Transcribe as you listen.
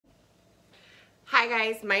Hi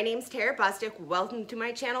guys, my name's Tara Bustick. Welcome to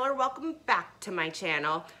my channel, or welcome back to my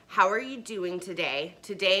channel. How are you doing today?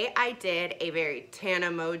 Today I did a very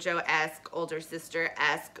Tana Mongeau-esque, older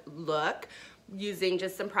sister-esque look using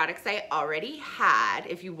just some products I already had.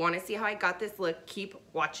 If you want to see how I got this look, keep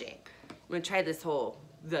watching. I'm gonna try this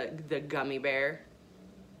the gummy bear.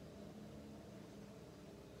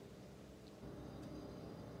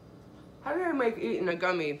 How did I make eating a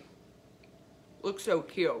gummy look so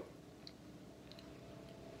cute?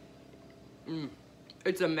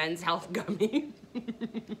 It's a Men's Health gummy.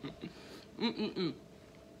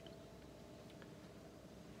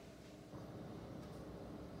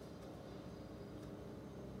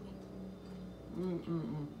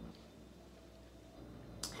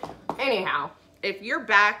 Anyhow, if you're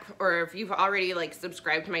back or if you've already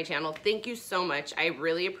subscribed to my channel, thank you so much. I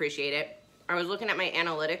really appreciate it. I was looking at my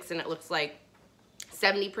analytics and it looks like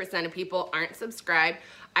 70% of people aren't subscribed.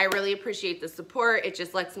 I really appreciate the support. It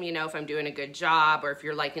just lets me know if I'm doing a good job or if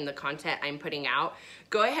you're liking the content I'm putting out.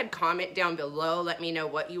 Go ahead, comment down below. Let me know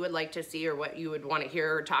what you would like to see or what you would want to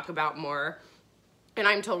hear or talk about more. And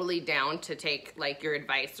I'm totally down to take your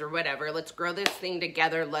advice or whatever. Let's grow this thing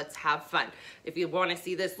together. Let's have fun. If you want to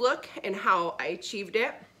see this look and how I achieved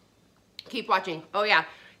it, keep watching. Oh yeah,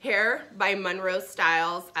 hair by Monroe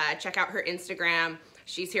Styles. Check out her Instagram.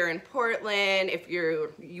 She's here in Portland. If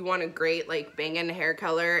you want a great banging hair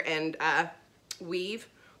color and weave,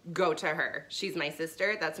 go to her. She's my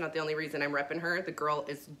sister. That's not the only reason I'm repping her. The girl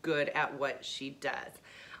is good at what she does.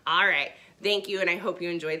 All right, thank you, and I hope you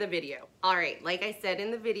enjoy the video. All right, like I said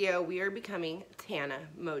in the video, we are becoming Tana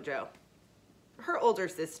Mongeau. Her older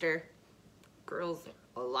sister. Girl's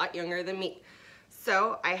a lot younger than me.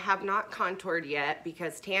 So I have not contoured yet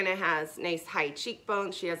because Tana has nice high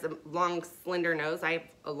cheekbones. She has a long, slender nose. I have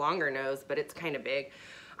a longer nose, but it's kind of big.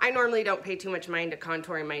 I normally don't pay too much mind to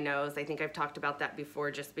contouring my nose. I think I've talked about that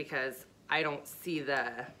before just because I don't see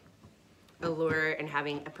the allure in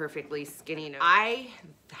having a perfectly skinny nose. I,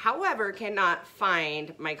 however, cannot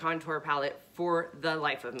find my contour palette for the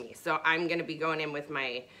life of me. So I'm going to be going in with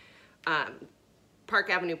my Park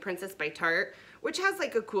Avenue Princess by Tarte, which has a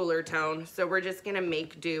cooler tone. So we're just gonna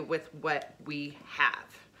make do with what we have.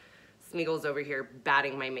 Smeagol's over here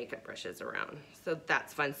batting my makeup brushes around. So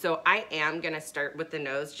that's fun. So I am gonna start with the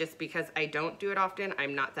nose just because I don't do it often.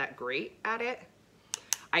 I'm not that great at it.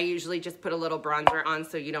 I usually just put a little bronzer on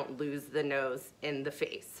so you don't lose the nose in the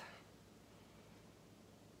face.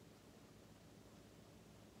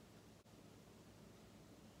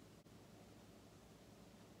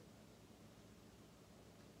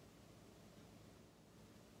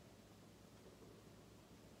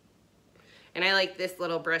 And I like this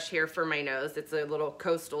little brush here for my nose. It's a little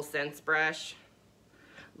Coastal Scents brush,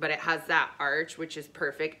 but it has that arch, which is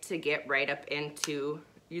perfect to get right up into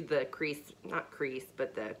the crease, not crease,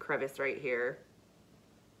 but the crevice right here.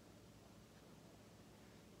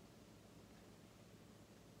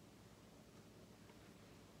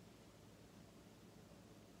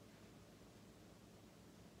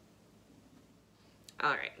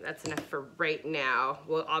 All right, that's enough for right now.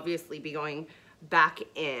 We'll obviously be going back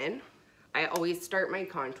in. I always start my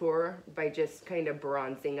contour by just kind of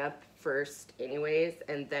bronzing up first anyways,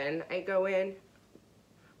 and then I go in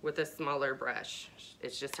with a smaller brush.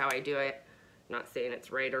 It's just how I do it. I'm not saying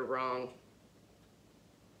it's right or wrong.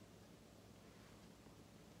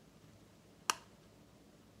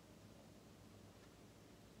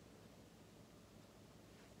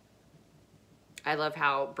 I love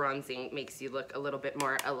how bronzing makes you look a little bit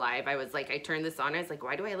more alive. I was I turned this on, I was like,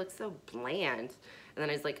 why do I look so bland? And then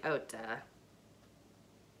I was like, oh, duh.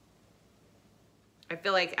 I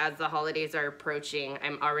feel like as the holidays are approaching,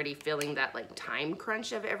 I'm already feeling that time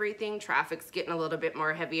crunch of everything. Traffic's getting a little bit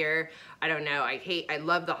more heavier. I don't know. I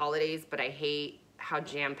love the holidays, but I hate how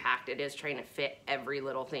jam-packed it is trying to fit every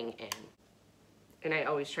little thing in. And I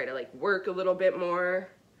always try to work a little bit more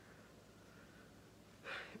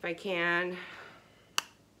if I can.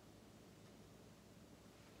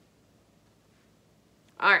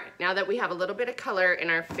 All right, now that we have a little bit of color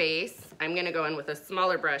in our face, I'm gonna go in with a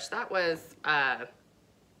smaller brush. That was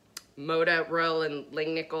Moda Royal and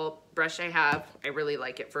Langnickel brush I have. I really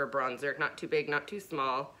like it for a bronzer. Not too big, not too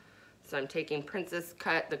small. So I'm taking Princess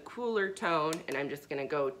Cut, the cooler tone, and I'm just gonna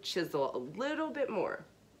go chisel a little bit more.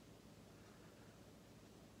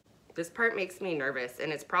 This part makes me nervous,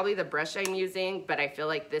 and it's probably the brush I'm using, but I feel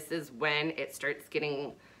like this is when it starts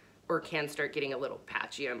getting, or can start getting a little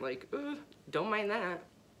patchy. I'm like, ugh, don't mind that.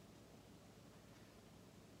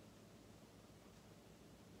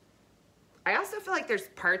 I also feel like there's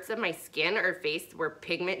parts of my skin or face where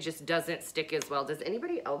pigment just doesn't stick as well. Does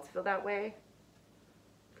anybody else feel that way?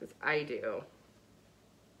 Because I do.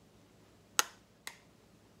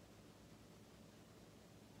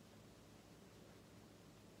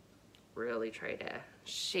 really try to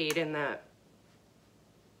shade in that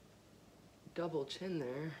double chin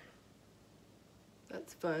there.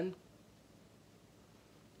 That's fun.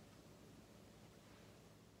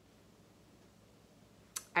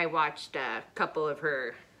 I watched a couple of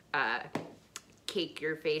her cake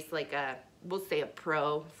your face like a, we'll say a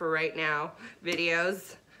pro for right now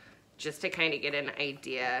videos, just to kind of get an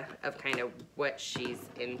idea of kind of what she's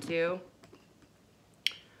into.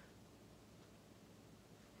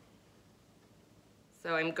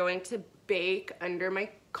 So I'm going to bake under my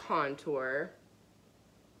contour.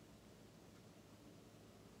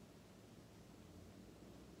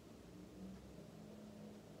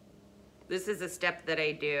 This is a step that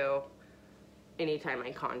I do anytime I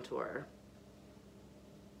contour.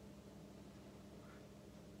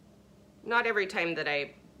 Not every time that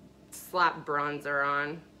I slap bronzer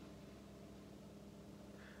on.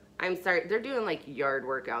 I'm sorry, they're doing like yard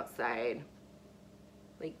work outside.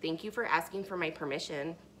 Like, thank you for asking for my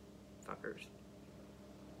permission, fuckers.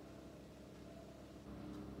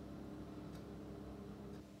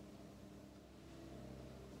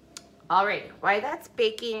 All right, while that's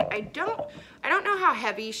baking, I don't know how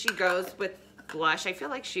heavy she goes with blush. I feel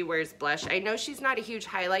like she wears blush. I know she's not a huge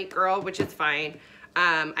highlight girl, which is fine.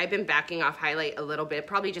 I've been backing off highlight a little bit,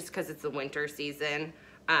 probably just because it's the winter season.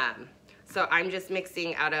 So I'm just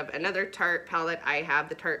mixing out of another Tarte palette. I have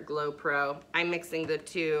the Tarte Glow Pro. I'm mixing the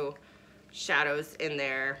two shadows in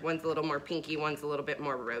there. One's a little more pinky, one's a little bit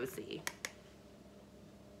more rosy.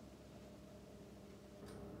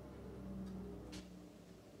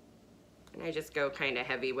 And I just go kind of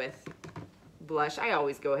heavy with blush. I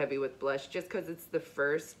always go heavy with blush just because it's the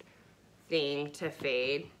first thing to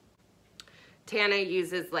fade. Tana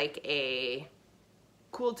uses like a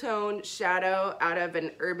cool tone shadow out of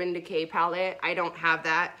an Urban Decay palette. I don't have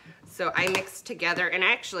that, so I mixed together, and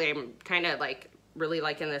actually I'm kind of like really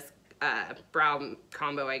liking this brow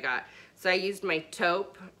combo I got. So I used my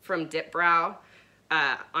taupe from Dip Brow,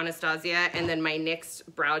 Anastasia, and then my NYX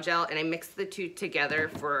brow gel, and I mixed the two together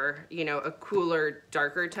for, you know, a cooler,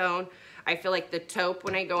 darker tone. I feel like the taupe,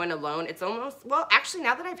 when I go in alone, it's almost, well, actually,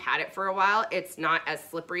 now that I've had it for a while, it's not as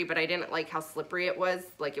slippery, but I didn't like how slippery it was.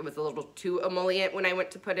 Like, it was a little too emollient when I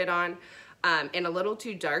went to put it on, and a little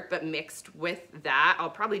too dark, but mixed with that.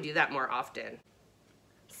 I'll probably do that more often.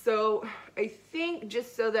 So I think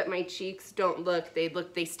just so that my cheeks don't look,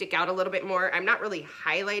 they stick out a little bit more. I'm not really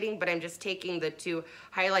highlighting, but I'm just taking the two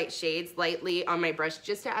highlight shades lightly on my brush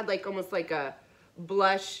just to add like almost like a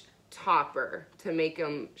blush topper to make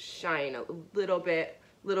them shine a little bit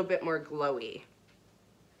more glowy.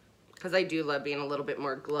 Because I do love being a little bit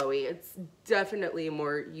more glowy. It's definitely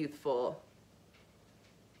more youthful.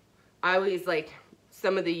 I always like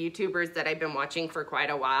some of the YouTubers that I've been watching for quite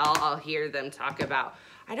a while, I'll hear them talk about,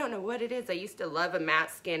 I don't know what it is. I used to love a matte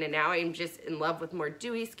skin and now I'm just in love with more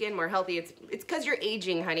dewy skin, more healthy. It's because you're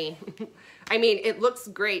aging, honey. I mean, it looks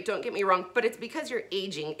great, don't get me wrong, but it's because you're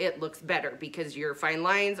aging, it looks better because your fine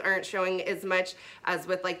lines aren't showing as much as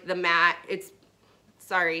with like the matte.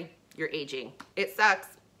 Sorry, you're aging. It sucks,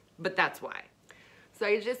 but that's why. So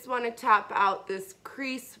I just want to tap out this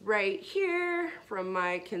crease right here from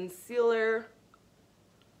my concealer.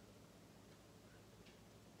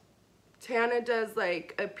 Tana does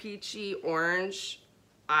like a peachy orange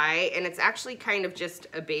eye, and it's actually kind of just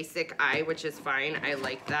a basic eye, which is fine. I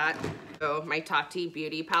like that. So my Tati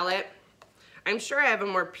Beauty palette. I'm sure I have a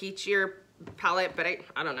more peachier palette, but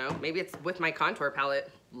I don't know. Maybe it's with my contour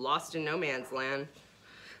palette, lost in no man's land.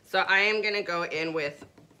 So I am gonna go in with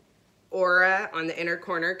Aura on the inner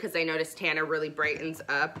corner because I noticed Tana really brightens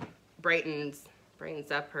up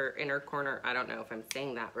her inner corner. I don't know if I'm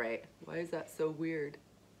saying that right. Why is that so weird?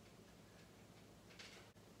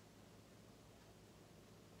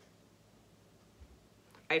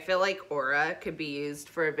 I feel like Aura could be used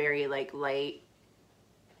for a very like light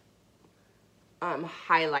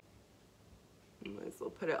highlight. Might as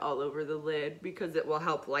well put it all over the lid because it will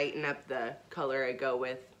help lighten up the color I go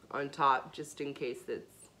with on top, just in case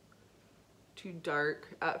it's too dark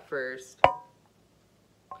at first.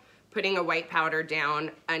 Putting a white powder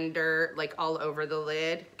down under, like all over the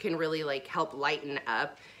lid, can really like help lighten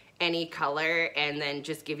up any color and then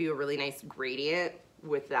just give you a really nice gradient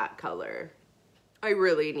with that color. I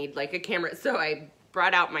really need like a camera, so I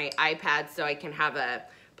brought out my iPad so I can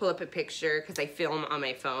pull up a picture because I film on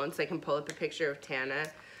my phone, so I can pull up a picture of Tana,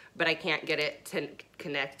 but I can't get it to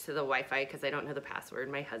connect to the Wi-Fi because I don't know the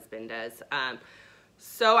password. My husband does.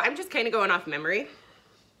 So I'm just kind of going off memory.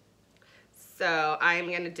 So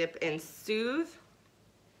I'm gonna dip in Soothe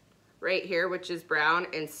right here, which is brown,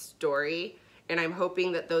 and Story, and I'm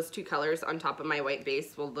hoping that those two colors on top of my white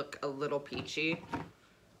base will look a little peachy.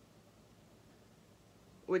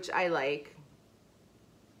 which I like.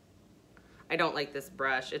 I don't like this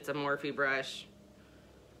brush. It's a Morphe brush,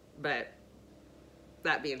 but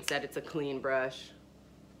that being said, it's a clean brush.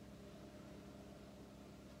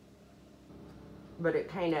 But it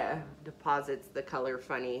kind of deposits the color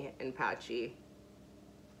funny and patchy.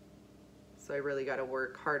 So I really got to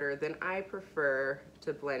work harder than I prefer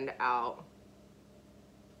to blend out.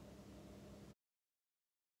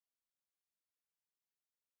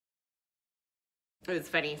 It was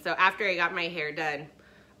funny. So after I got my hair done,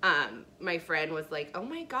 my friend was like, oh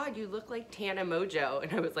my God, you look like Tana Mongeau.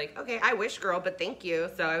 And I was like, okay, I wish, girl, but thank you.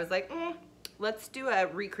 So I was like, let's do a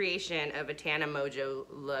recreation of a Tana Mongeau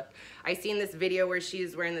look. I seen this video where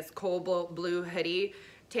she's wearing this cobalt blue hoodie.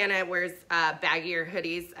 Tana wears baggier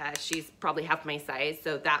hoodies. She's probably half my size,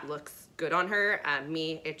 so that looks good on her.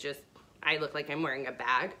 Me, I look like I'm wearing a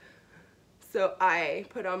bag. So I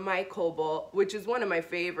put on my cobalt, which is one of my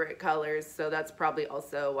favorite colors, so that's probably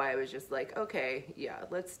also why I was just like, okay, yeah,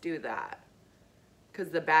 let's do that. Because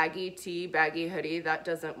the baggy tee, baggy hoodie, that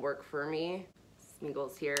doesn't work for me.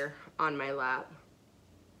 Smeagol's here on my lap.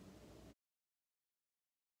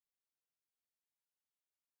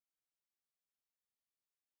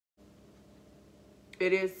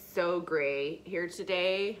 It is so gray here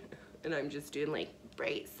today, and I'm just doing like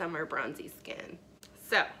bright summer bronzy skin.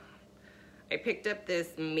 So I picked up this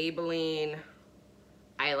Maybelline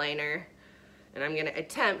eyeliner, and I'm gonna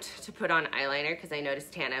attempt to put on eyeliner because I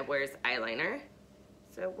noticed Tana wears eyeliner.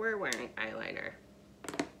 So we're wearing eyeliner.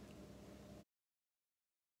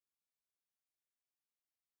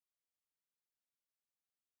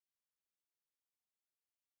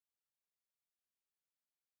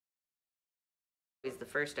 Is the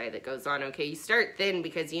first eye that goes on. Okay, you start thin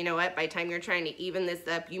because you know what? By the time you're trying to even this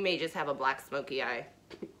up, you may just have a black smoky eye.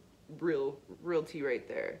 real tea right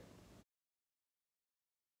there.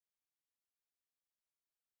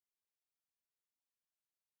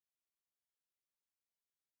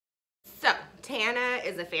 So, Tana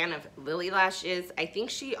is a fan of Lily lashes. I think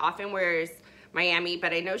she often wears Miami,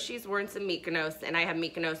 but I know she's worn some Mykonos, and I have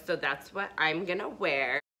Mykonos, so that's what I'm gonna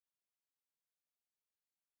wear.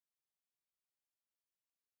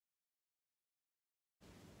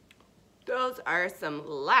 Those are some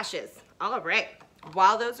lashes. All right,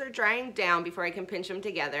 while those are drying down, before I can pinch them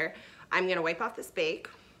together, I'm gonna wipe off this bake.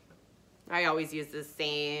 I always use the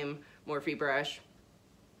same Morphe brush.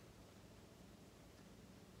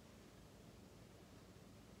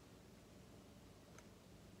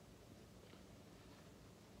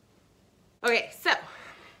 Okay, so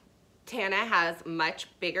Tana has much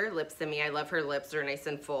bigger lips than me. I love her lips, they're nice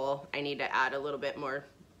and full. I need to add a little bit more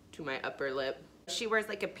to my upper lip. She wears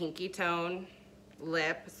like a pinky tone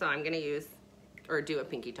lip, so I'm gonna use, or do a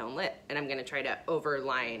pinky tone lip, and I'm gonna try to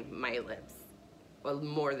overline my lips. Well,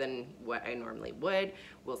 more than what I normally would.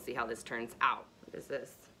 We'll see how this turns out. What is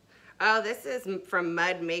this? Oh, this is from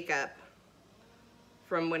Mud Makeup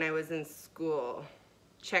from when I was in school.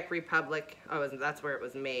 Czech Republic, oh, that's where it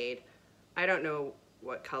was made. I don't know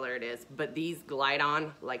what color it is, but these glide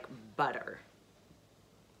on like butter.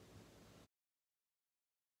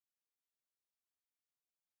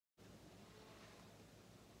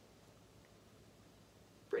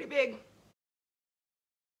 Pretty big.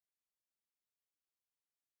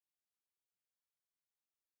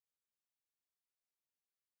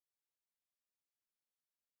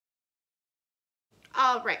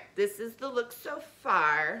 All right, this is the look so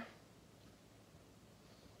far.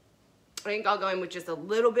 I think I'll go in with just a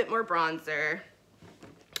little bit more bronzer.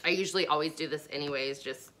 I usually always do this anyways,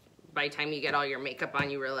 just by the time you get all your makeup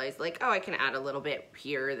on, you realize like, oh, I can add a little bit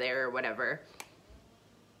here or there or whatever.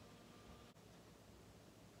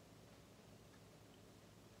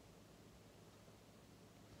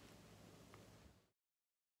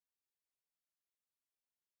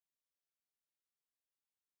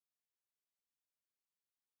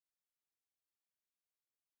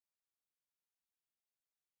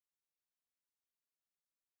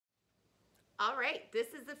 All right, this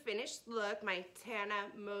is the finished look, my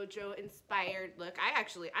Tana Mongeau inspired look.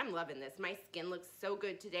 I'm loving this. My skin looks so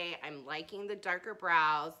good today. I'm liking the darker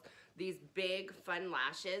brows, these big fun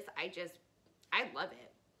lashes. I love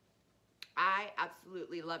it. I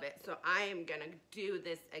absolutely love it. So I am gonna do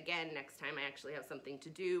this again next time I actually have something to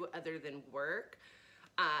do other than work.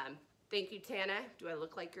 Thank you, Tana. Do I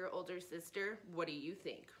look like your older sister? What do you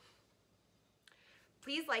think?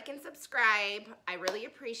 Please like and subscribe. I really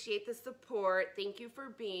appreciate the support. Thank you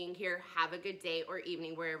for being here. Have a good day or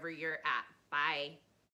evening wherever you're at. Bye.